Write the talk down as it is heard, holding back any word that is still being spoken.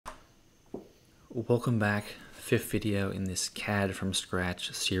Welcome back, fifth video in this CAD from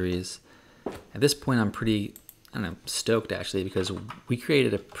scratch series. At this point I'm pretty, stoked actually, because we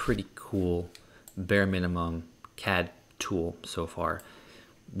created a pretty cool bare minimum CAD tool so far.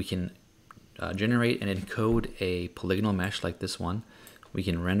 We can generate and encode a polygonal mesh like this one. We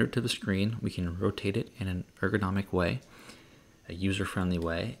can render it to the screen, we can rotate it in an ergonomic way, a user-friendly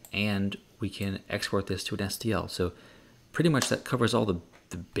way, and we can export this to an STL. So pretty much that covers all the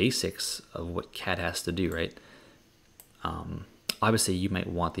basics of what CAD has to do, right? Obviously, you might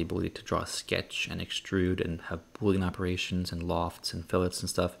want the ability to draw a sketch and extrude and have Boolean operations and lofts and fillets and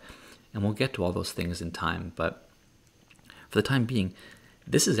stuff, and we'll get to all those things in time. But for the time being,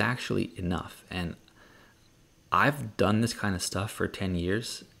 this is actually enough. And I've done this kind of stuff for 10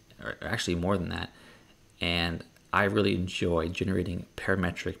 years, or actually more than that, and I really enjoy generating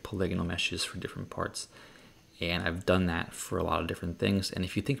parametric polygonal meshes for different parts. And I've done that for a lot of different things. And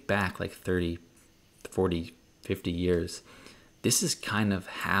if you think back like 30, 40, 50 years, this is kind of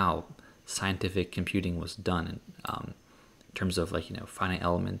how scientific computing was done in terms of finite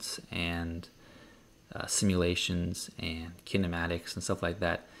elements and simulations and kinematics and stuff like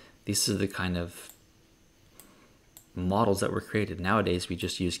that. These are the kind of models that were created. Nowadays, we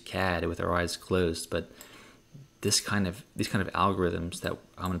just use CAD with our eyes closed, but these kind of algorithms that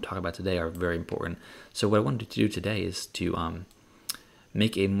I'm going to talk about today are very important. So what I wanted to do today is to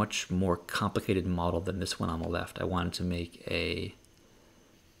make a much more complicated model than this one on the left. I wanted to make a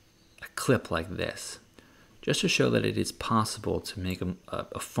clip like this, just to show that it is possible to make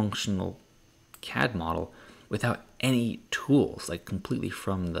a functional CAD model without any tools, like completely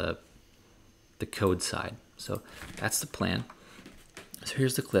from the code side. So that's the plan. So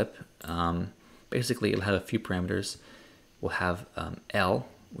here's the clip. Basically, it'll have a few parameters. We'll have L,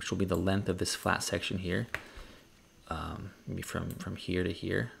 which will be the length of this flat section here, maybe from here to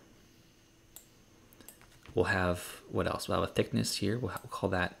here. We'll have, what else? We'll have a thickness here. We'll call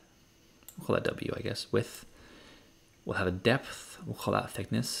that W, I guess. Width. We'll have a depth. We'll call that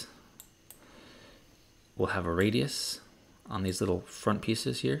thickness. We'll have a radius on these little front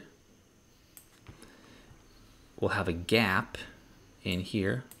pieces here. We'll have a gap in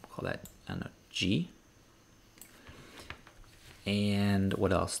here. We'll call that, I don't know, G. And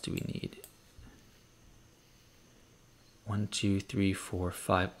what else do we need? 1, 2, 3, 4,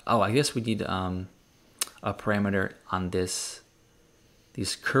 5. Oh, I guess we need a parameter on these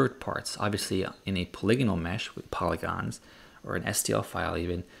curved parts. Obviously, in a polygonal mesh with polygons, or an STL file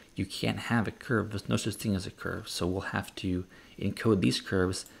even, you can't have a curve. There's no such thing as a curve. So we'll have to encode these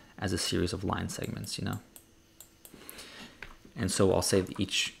curves as a series of line segments, And so I'll say that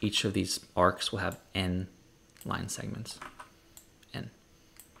each of these arcs will have n line segments. N.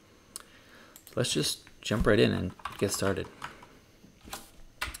 So let's just jump right in and get started.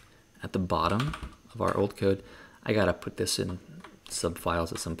 At the bottom of our old code, I gotta put this in sub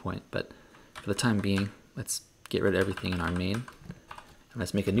files at some point, but for the time being, let's get rid of everything in our main. And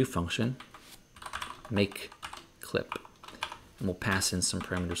let's make a new function, make clip. And we'll pass in some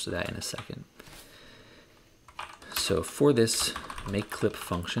parameters to that in a second. So for this make clip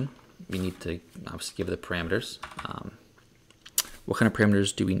function, we need to obviously give it the parameters. What kind of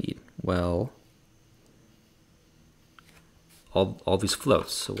parameters do we need? Well, all these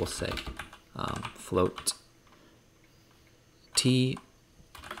floats. So we'll say float T,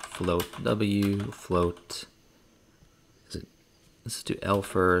 float W, float, let's do L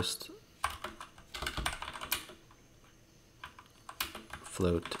first,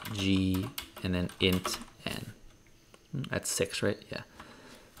 float G, and then int N. That's 6, right? Yeah.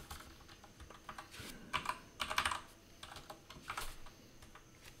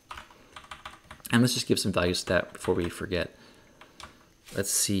 And let's just give some values to that before we forget.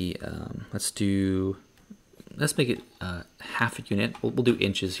 Let's see. Let's make it half a unit. We'll do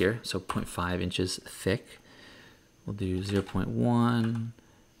inches here. So 0.5 inches thick. We'll do 0.1.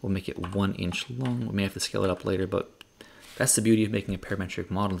 We'll make it 1 inch long. We may have to scale it up later, but that's the beauty of making a parametric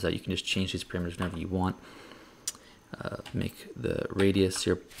model, is that you can just change these parameters whenever you want. Make the radius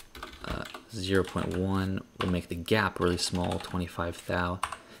 0.1. We'll make the gap really small, 25 thou,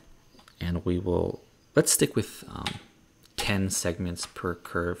 and let's stick with 10 segments per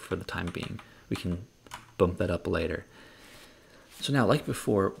curve for the time being. We can bump that up later. So now, like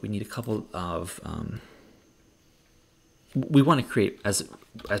before, we need a couple of we want to create, as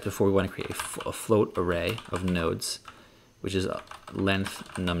before, we want to create a float array of nodes, which is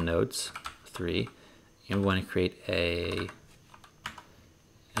length num nodes 3. And we want to create an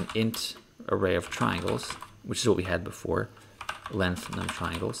int array of triangles, which is what we had before, length num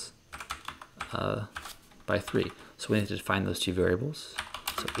triangles by 3. So we need to define those two variables.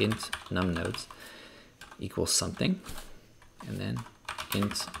 So int num nodes equals something, and then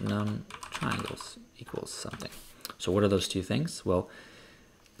int num triangles equals something. So what are those two things? Well,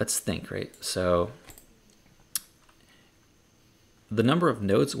 let's think, right? So the number of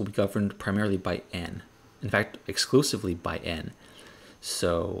nodes will be governed primarily by n. In fact, exclusively by n.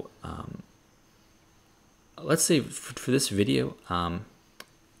 So let's say for this video,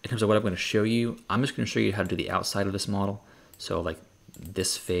 in terms of what I'm going to show you, I'm just going to show you how to do the outside of this model. So like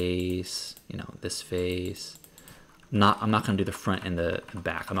this face, you know, this face. I'm not going to do the front and the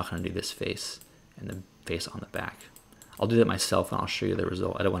back. I'm not going to do this face and the face on the back. I'll do that myself and I'll show you the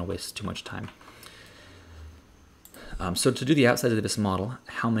result. I don't want to waste too much time. So to do the outside of this model,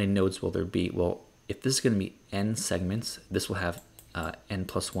 how many nodes will there be? Well, if this is going to be n segments, this will have n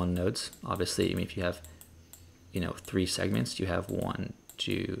plus 1 nodes. Obviously, I mean, if you have, you know, 3 segments, you have 1,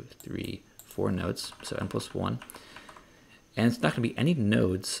 2, 3, 4 nodes, so n plus 1. And it's not going to be any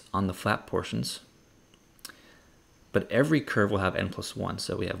nodes on the flat portions, but every curve will have n plus 1.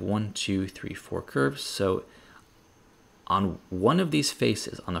 So we have 1, 2, 3, 4 curves. So on one of these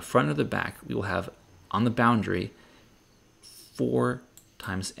faces, on the front or the back, we will have on the boundary 4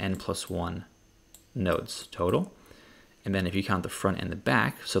 times n plus 1 nodes total. And then if you count the front and the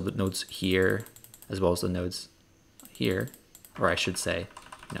back, so the nodes here as well as the nodes here, or I should say,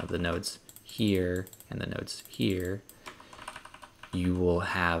 you know, the nodes here and the nodes here, you will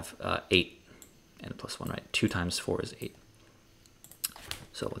have 8 n plus 1, right? 2 times 4 is 8.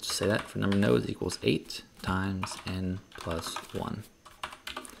 So let's just say that for number of nodes equals 8 times n plus 1.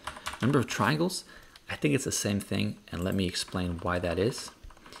 Number of triangles, I think it's the same thing, and let me explain why that is.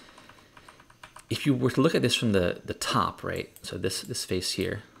 If you were to look at this from the top, right? So this face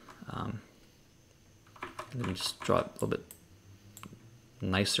here, let me just draw it a little bit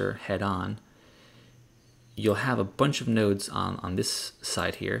nicer head on. You'll have a bunch of nodes on this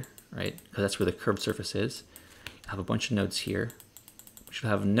side here, right? Because that's where the curved surface is. You have a bunch of nodes here. You should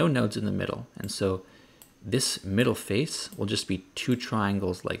have no nodes in the middle. And so this middle face will just be 2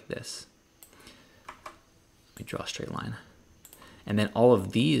 triangles like this. Let me draw a straight line. And then all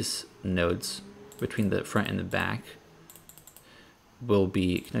of these nodes between the front and the back will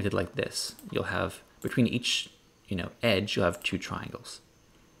be connected like this. You'll have, between each, you know, edge, you'll have 2 triangles.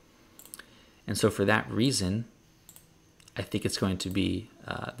 And so for that reason, I think it's going to be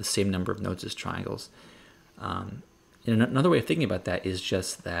the same number of nodes as triangles. And another way of thinking about that is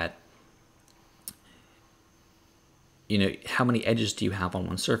just that, you know, how many edges do you have on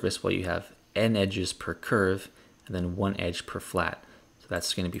one surface? Well, you have n edges per curve and then 1 edge per flat. So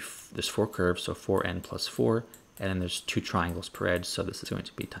that's going to be, there's 4 curves, so 4n plus 4, and then there's 2 triangles per edge, so this is going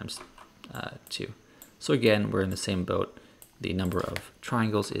to be times 2. So again, we're in the same boat. The number of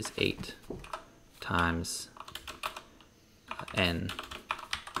triangles is 8 times n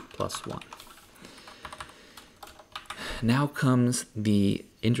plus 1. Now comes the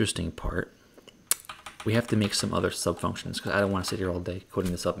interesting part. We have to make some other subfunctions because I don't want to sit here all day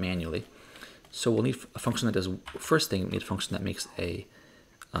coding this up manually. So we'll need a function that does, first thing, we need a function that makes a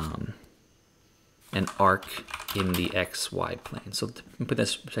an arc in the XY plane. So to put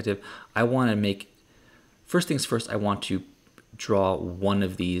this in perspective, I want to make, first things first, I want to draw one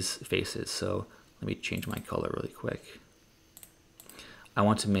of these faces. So let me change my color really quick. I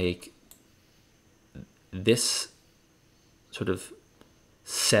want to make this sort of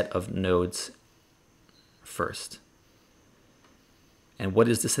set of nodes first. And what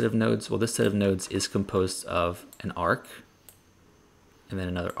is this set of nodes? Well, this set of nodes is composed of an arc, and then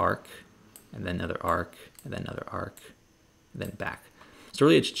another arc, and then another arc, and then another arc, and then back. So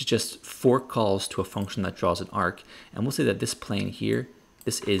really it's just 4 calls to a function that draws an arc, and we'll say that this plane here,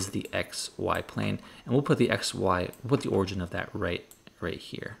 this is the XY plane, and we'll put the XY, we'll put the origin of that right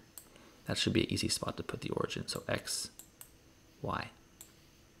here. That should be an easy spot to put the origin, so X, Y.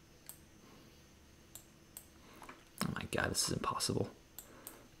 Oh my God, this is impossible.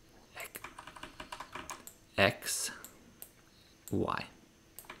 X, Y.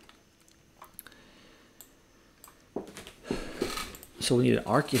 So we need an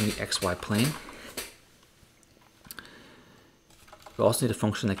arc in the XY plane. We also need a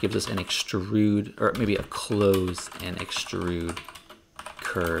function that gives us an extrude, or maybe a close and extrude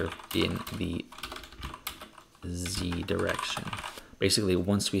curve in the Z direction. Basically,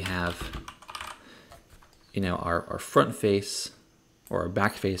 once we have, you know, our front face or our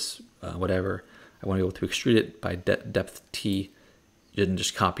back face, whatever, I want to be able to extrude it by depth T, and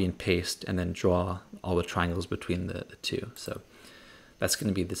just copy and paste and then draw all the triangles between the two. So that's going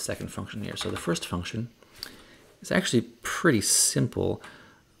to be the second function here. So the first function is actually pretty simple.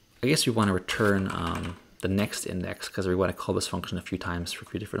 I guess we want to return the next index, because we want to call this function a few times for a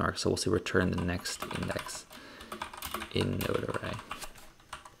few different arcs. So we'll say return the next index in node array.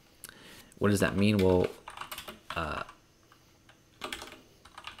 What does that mean? Well,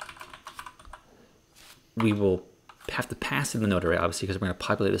 we will have to pass in the node array, obviously, because we're going to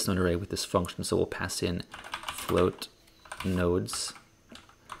populate this node array with this function. So we'll pass in float nodes.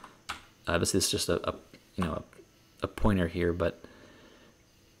 This is just a pointer here, but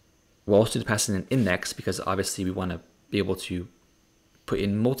we'll also need to pass in an index, because obviously we want to be able to put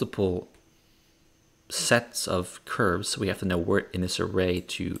in multiple sets of curves, so we have to know where in this array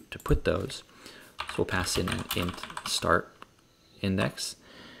to put those. So we'll pass in an int start index.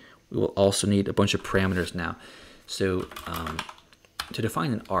 We will also need a bunch of parameters now. So to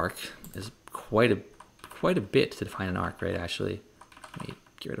define an arc is quite a bit to define an arc, right? Actually, let me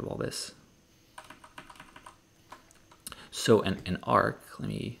get rid of all this. So an arc, let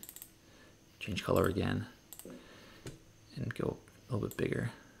me change color again and go a little bit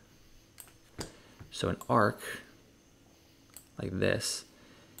bigger. So an arc like this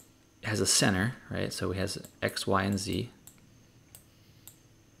has a center, right? So it has X, Y, and Z.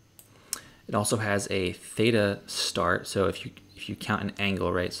 It also has a theta start. So if you count an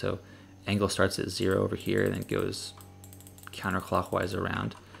angle, right? So angle starts at 0 over here and then goes counterclockwise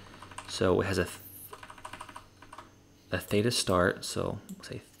around. So it has a theta start. So we'll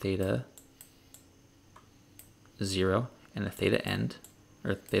say theta 0 and a theta end,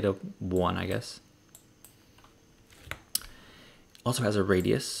 or theta 1, I guess. Also has a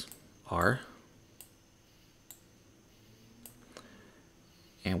radius, r.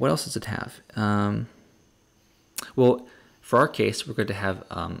 And what else does it have? Well, for our case, we're going to have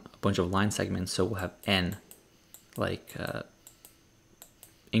a bunch of line segments, so we'll have n, like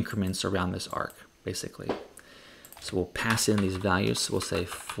increments around this arc, basically. So we'll pass in these values. So we'll say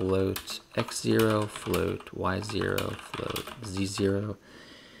float x0, float y0, float z0,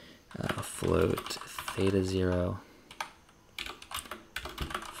 float theta 0,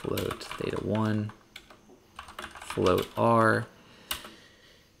 float theta 1, float r,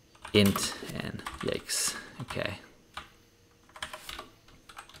 int n. Yikes. Okay.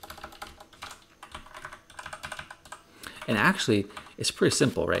 And actually, it's pretty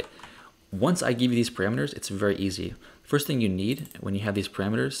simple, right? Once I give you these parameters, it's very easy. First thing you need when you have these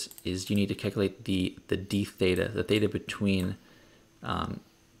parameters is you need to calculate the d theta, the theta between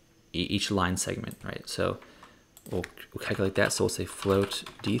each line segment, right? So we'll calculate that. So we'll say float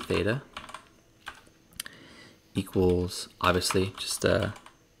d theta equals, obviously, just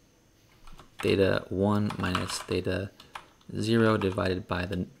theta 1 minus theta 0 divided by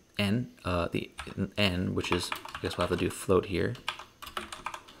the n, which is, I guess we'll have to do float here.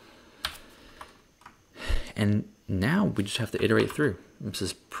 And now we just have to iterate through. This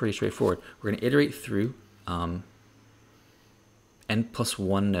is pretty straightforward. We're going to iterate through n+1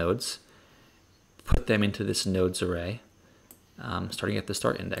 nodes, put them into this nodes array, starting at the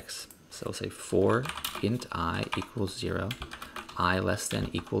start index. So we'll say for int I equals 0, I less than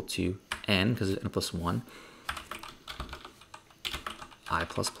equal to n, because it's n+1, I++.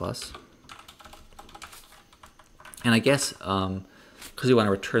 And I guess because we want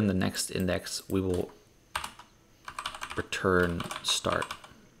to return the next index, we will return start,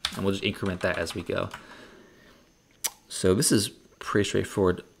 and we'll just increment that as we go. So this is pretty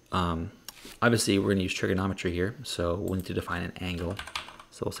straightforward. Obviously, we're going to use trigonometry here, so we'll need to define an angle.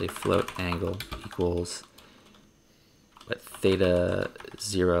 So we'll say float angle equals theta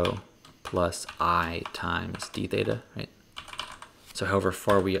 0 plus I times d theta, right? So however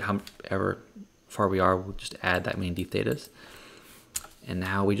far we are, we'll just add that many d thetas. And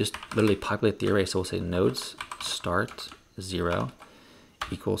now we just literally populate the array. So we'll say nodes start 0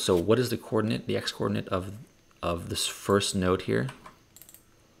 equals, so what is the coordinate, the x coordinate of this first node here?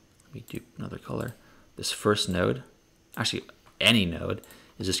 Let me do another color. This first node, actually any node,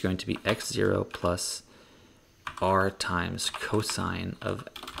 is just going to be x0 plus r times cosine of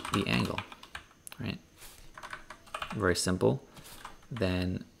the angle, right? Very simple.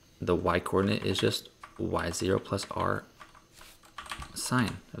 Then the y coordinate is just y0 plus r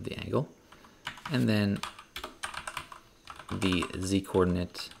sine of the angle. And then the z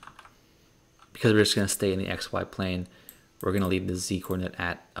coordinate, because we're just going to stay in the xy plane, we're going to leave the z coordinate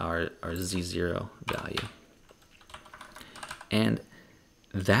at our z0 value. And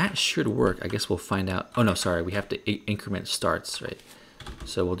that should work. I guess we'll find out. Oh no, sorry, we have to increment starts, right?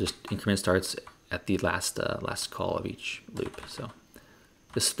 So we'll just increment starts at the last call of each loop. So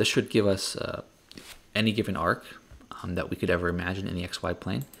this should give us any given arc that we could ever imagine in the xy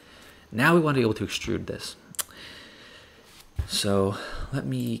plane. Now we want to be able to extrude this. So let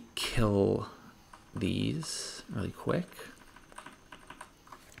me kill these really quick.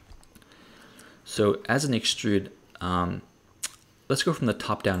 So as an extrude, let's go from the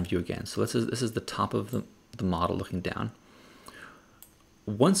top-down view again. So this is the top of the model looking down.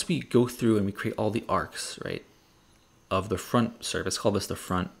 Once we go through and we create all the arcs, right, of the front surface, call this the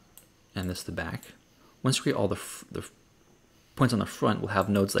front and this the back. Once we create all the points on the front, we'll have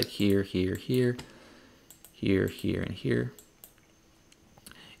nodes like here, here, here, here, here, and here.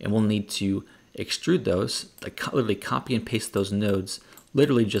 And we'll need to extrude those, like literally copy and paste those nodes,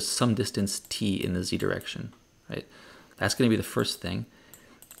 literally just some distance t in the z direction, right? That's going to be the first thing.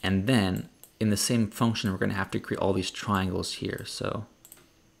 And then in the same function, we're going to have to create all these triangles here. So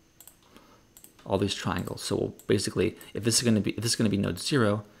all these triangles. So we'll basically, if this is going to be node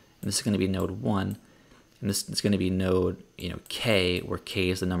 0, and this is going to be node 1, and this is going to be node, k, where k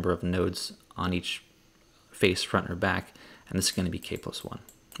is the number of nodes on each face, front or back, and this is going to be k plus 1,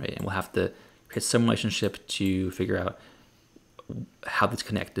 right? And we'll have to create some relationship to figure out how these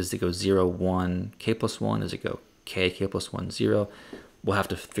connect. Does it go 0, 1, k plus 1? Does it go k plus 1, 0? We'll have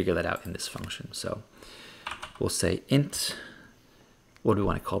to figure that out in this function. So we'll say int, what do we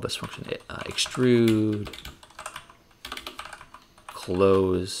want to call this function? Extrude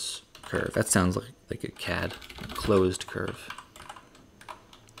close curve. That sounds like a CAD, a closed curve.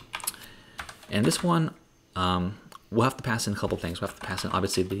 And this one, we'll have to pass in a couple things. We'll have to pass in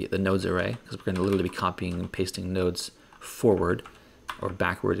obviously the nodes array, because we're going to literally be copying and pasting nodes forward or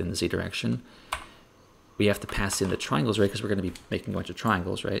backward in the z direction. We have to pass in the triangles array because we're going to be making a bunch of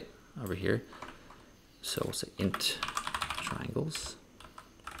triangles, right, over here. So we'll say int triangles.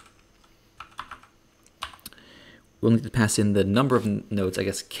 We'll need to pass in the number of nodes, I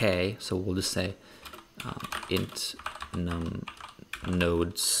guess k, so we'll just say int num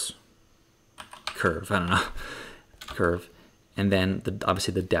nodes curve, I don't know, curve. And then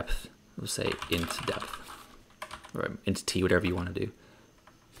obviously the depth, we'll say int depth, or int t, whatever you want to do.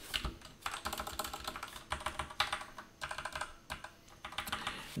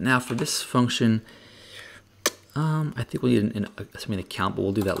 Now for this function, I think we'll need an account, but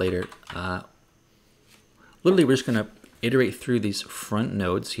we'll do that later. Literally, we're just going to iterate through these front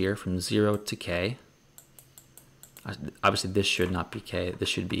nodes here from 0 to k. Obviously, this should not be k. This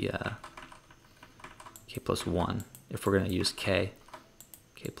should be k plus 1 if we're going to use k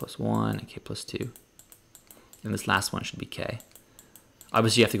plus 1, and k plus 2. And this last one should be k.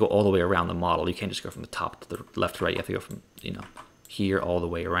 Obviously, you have to go all the way around the model. You can't just go from the top to the left to right. You have to go from, here all the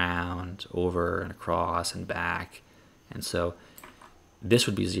way around, over and across and back. And so this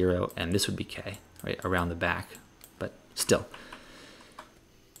would be 0 and this would be k, right, around the back. But still,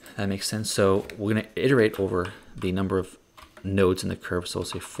 that makes sense. So we're going to iterate over the number of nodes in the curve. So we'll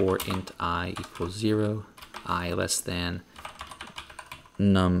say for int I equals 0, I less than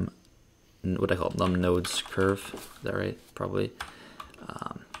num, what do I call it, num nodes curve. Is that right? Probably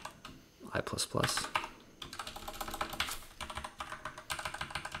I plus plus.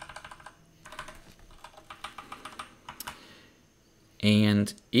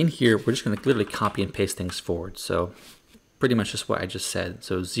 And in here, we're just going to literally copy and paste things forward. So pretty much just what I just said.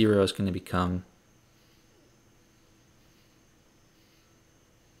 So 0 is going to become,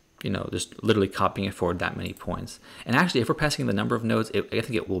 just literally copying it forward that many points. And actually, if we're passing the number of nodes, I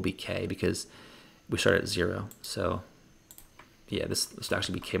think it will be k because we start at 0. So yeah, this will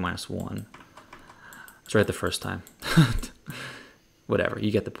actually be k minus 1. It's right the first time. Whatever,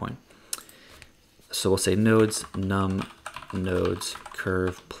 you get the point. So we'll say nodes num nodes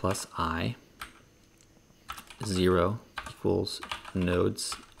curve plus I, 0 equals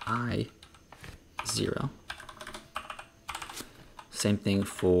nodes I 0. Same thing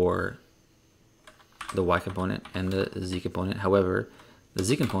for the y component and the z component. However, the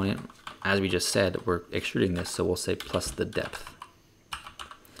z component, as we just said, we're extruding this, so we'll say plus the depth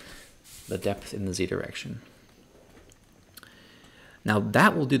in the z direction. Now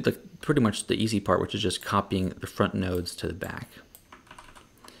that will do pretty much the easy part, which is just copying the front nodes to the back.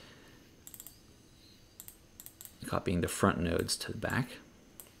 Copying the front nodes to the back.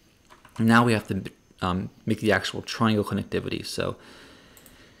 And now we have to make the actual triangle connectivity. So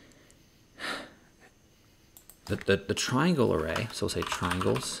the triangle array, so we'll say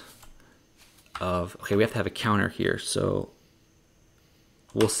triangles of, okay, we have to have a counter here. So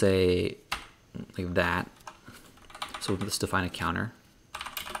we'll say like that. So let's define a counter.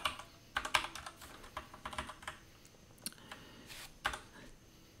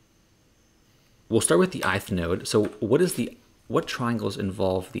 We'll start with the ith node. So what triangles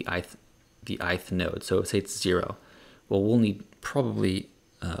involve the ith node? So say it's 0. Well, we'll need probably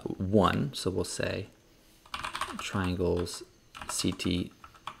 1. So we'll say triangles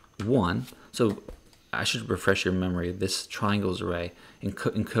CT1. So I should refresh your memory. This triangles array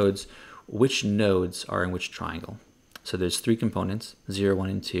encodes which nodes are in which triangle. So there's 3 components, 0, 1,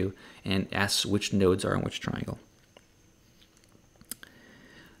 and 2, and asks which nodes are in which triangle.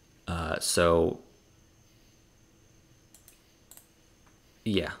 So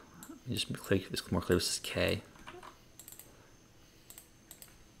yeah, just click this more clear. This is K.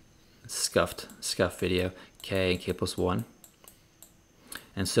 Scuffed video, K and K plus 1.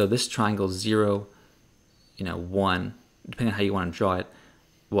 And so this triangle 0, 1, depending on how you want to draw it,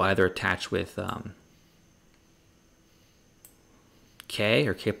 will either attach with K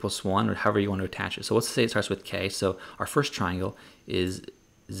or K plus 1, or however you want to attach it. So let's say it starts with K. So our first triangle is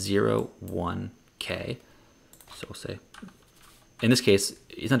 0, 1, K. So we'll say, in this case,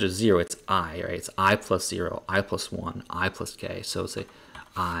 it's not just 0, it's I, right? It's I plus 0, I plus 1, I plus K. So we'll say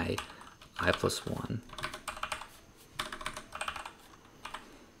I plus 1,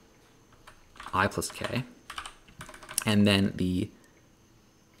 I plus K. And then the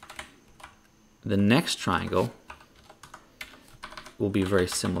next triangle will be very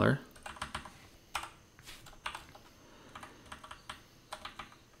similar.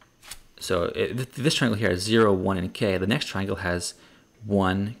 So this triangle here has 0, 1, and K. The next triangle has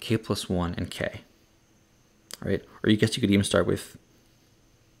 1, K plus 1, and K. Right? Or you guess you could even start with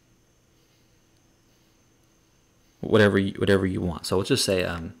whatever you want. So let's just say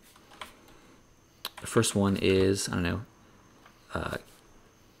the first one is, I don't know,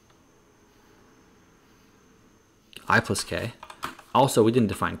 I plus K. Also, we didn't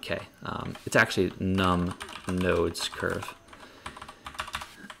define K. It's actually num nodes curve.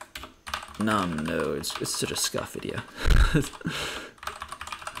 Num nodes. It's such a scuff video.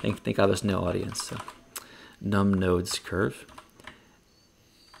 Thank God there's no audience. So, num nodes curve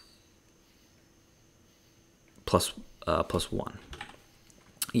plus 1.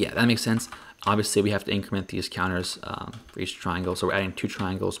 Yeah, that makes sense. Obviously, we have to increment these counters for each triangle. So we're adding 2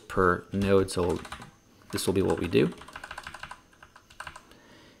 triangles per node. So this will be what we do.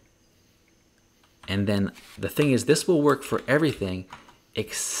 And then the thing is, this will work for everything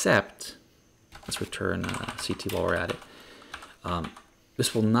except, let's return CT while we're at it.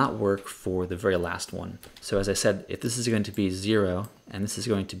 This will not work for the very last one. So as I said, if this is going to be 0 and this is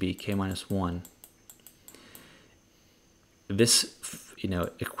going to be K minus 1, this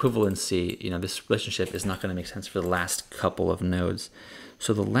equivalency, this relationship is not going to make sense for the last couple of nodes.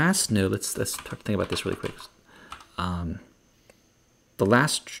 So the last node, let's think about this really quick. The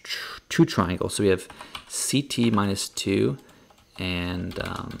last 2 triangles, so we have CT minus 2 and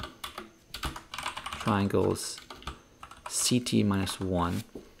triangles CT minus 1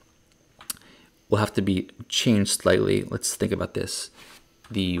 will have to be changed slightly. Let's think about this.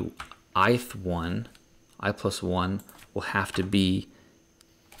 The ith one, I plus 1, will have to be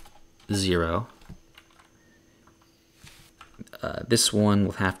 0. This one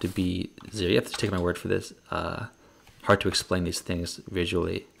will have to be 0. You have to take my word for this. Hard to explain these things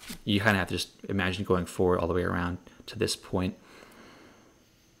visually. You kind of have to just imagine going forward all the way around to this point.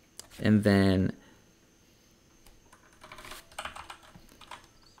 And then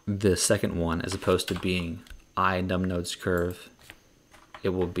the second one, as opposed to being I num nodes curve, it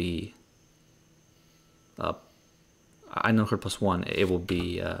will be I num curve plus 1. It will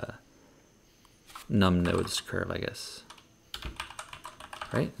be num nodes curve, I guess.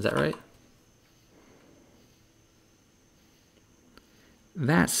 Right? Is that right?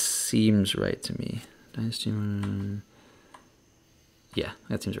 That seems right to me. Yeah,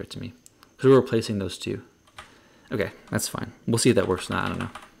 that seems right to me. Because we're replacing those 2. Okay, that's fine. We'll see if that works now. I don't know.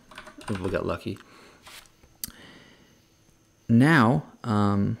 Maybe we'll get lucky. Now,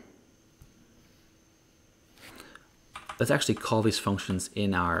 let's actually call these functions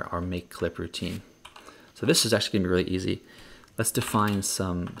in our make clip routine. So this is actually going to be really easy. Let's define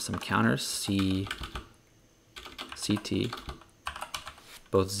some counters, CT,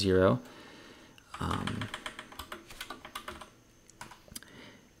 both 0.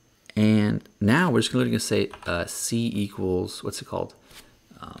 And now we're just going to say C equals, what's it called?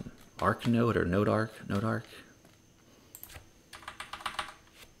 Arc node or node arc? Node arc.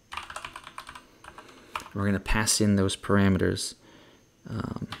 We're going to pass in those parameters.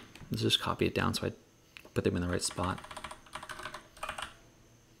 Let's just copy it down so I put them in the right spot.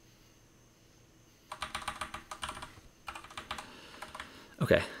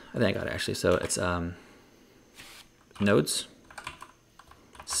 Okay, I think I got it actually. So it's nodes,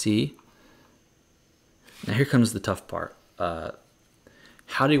 C. Now here comes the tough part.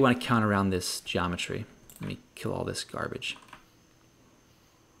 How do you want to count around this geometry? Let me kill all this garbage.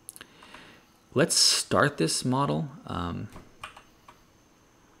 Let's start this model.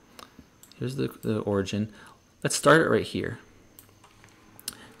 Here's the origin. Let's start it right here.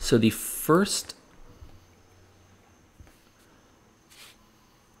 So the first,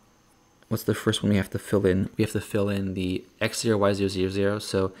 what's the first one we have to fill in? We have to fill in the x0, y0, 0, 0.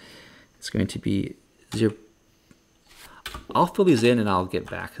 So it's going to be 0. I'll fill these in and I'll get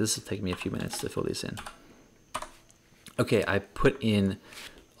back. This will take me a few minutes to fill these in. Okay, I put in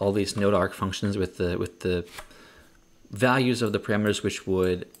all these node arc functions with the values of the parameters which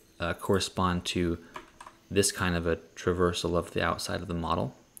would correspond to this kind of a traversal of the outside of the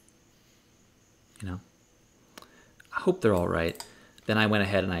model. You know, I hope they're all right. Then I went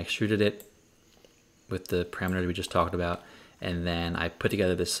ahead and I extruded it with the parameters we just talked about, and then I put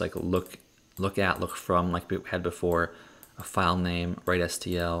together this like look at, look from, like we had before, a file name, write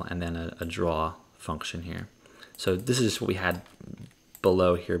STL, and then a draw function here. So this is just what we had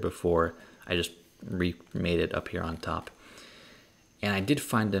below here before. I just remade it up here on top. And I did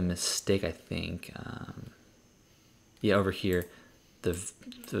find a mistake, I think. Yeah, over here, the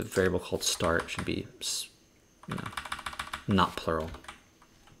variable called start should be, you know, not plural.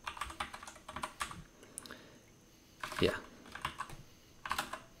 Yeah.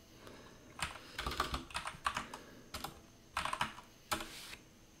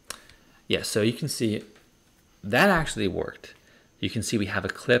 Yeah, so you can see that actually worked. You can see we have a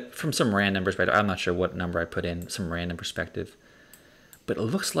clip from some random perspective. I'm not sure what number I put in, some random perspective. But it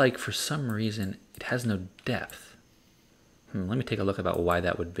looks like for some reason it has no depth. Let me take a look about why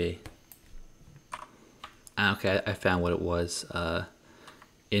that would be. Okay, I found what it was.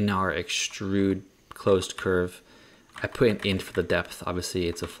 In our extrude closed curve, I put an int for the depth. Obviously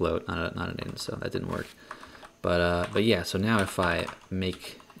it's a float, not an int, so that didn't work. But yeah, so now if I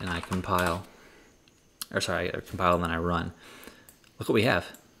make and I compile, or sorry, I compile and then I run, look what we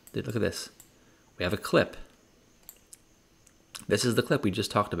have. Dude, look at this. We have a clip. This is the clip we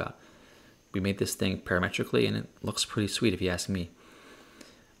just talked about. We made this thing parametrically and it looks pretty sweet if you ask me.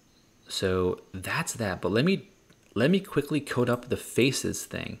 So that's that, but let me quickly code up the faces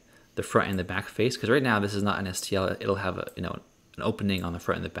thing, the front and the back face, because right now this is not an STL. It'll have a, you know, an opening on the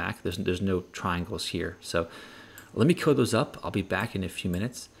front and the back. There's no triangles here. So let me code those up. I'll be back in a few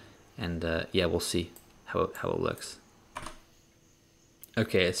minutes, and yeah, we'll see how it looks.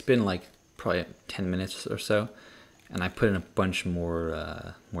 Okay, it's been like probably 10 minutes or so, and I put in a bunch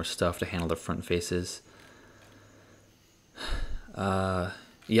more stuff to handle the front faces.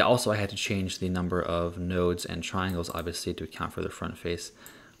 Yeah, also I had to change the number of nodes and triangles, obviously, to account for the front face.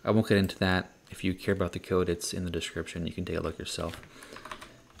 I won't get into that. If you care about the code, it's in the description. You can take a look yourself.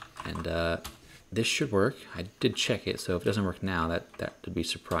 And this should work. I did check it, so if it doesn't work now, that would be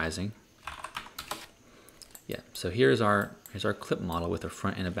surprising. Yeah, so here's our clip model with a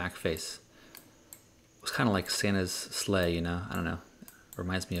front and a back face. It was kind of like Santa's sleigh, you know? I don't know. It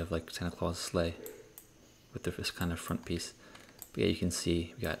reminds me of like Santa Claus' sleigh with this kind of front piece. But yeah, you can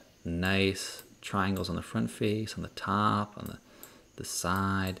see we got nice triangles on the front face, on the top, on the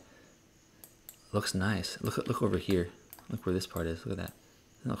side. Looks nice. Look over here. Look where this part is. Look at that.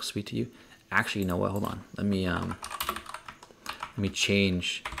 Doesn't that look sweet to you? Actually, you know what? Hold on. Let me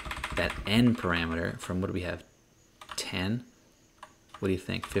change that n parameter from, what do we have? 10. What do you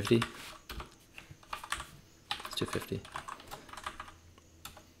think? 50? Let's do 50.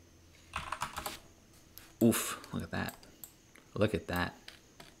 Oof! Look at that. Look at that.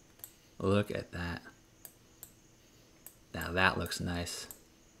 Look at that. Now that looks nice.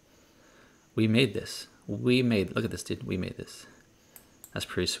 We made this. Look at this, dude. We made this. That's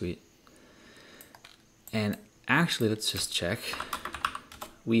pretty sweet. And actually, let's just check.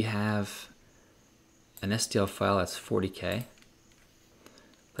 We have an STL file that's 40K.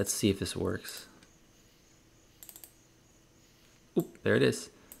 Let's see if this works. Oop, there it is.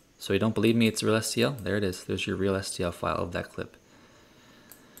 So you don't believe me, it's real STL? There it is. There's your real STL file of that clip.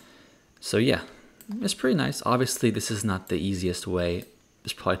 So yeah, it's pretty nice. Obviously, this is not the easiest way.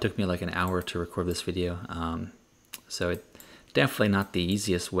 This probably took me like an hour to record this video. So it's definitely not the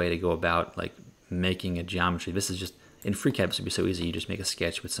easiest way to go about like making a geometry. This is just, in FreeCAD, this would be so easy. You just make a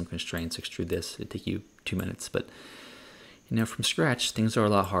sketch with some constraints, extrude this. It'd take you 2 minutes. But you know, from scratch, things are a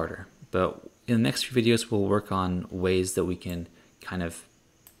lot harder. But in the next few videos, we'll work on ways that we can kind of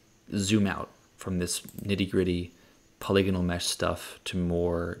zoom out from this nitty-gritty polygonal mesh stuff to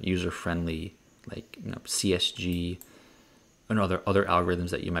more user-friendly, like, you know, CSG and other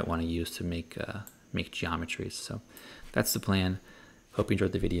algorithms that you might want to use to make geometries. So that's the plan. Hope you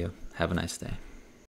enjoyed the video. Have a nice day.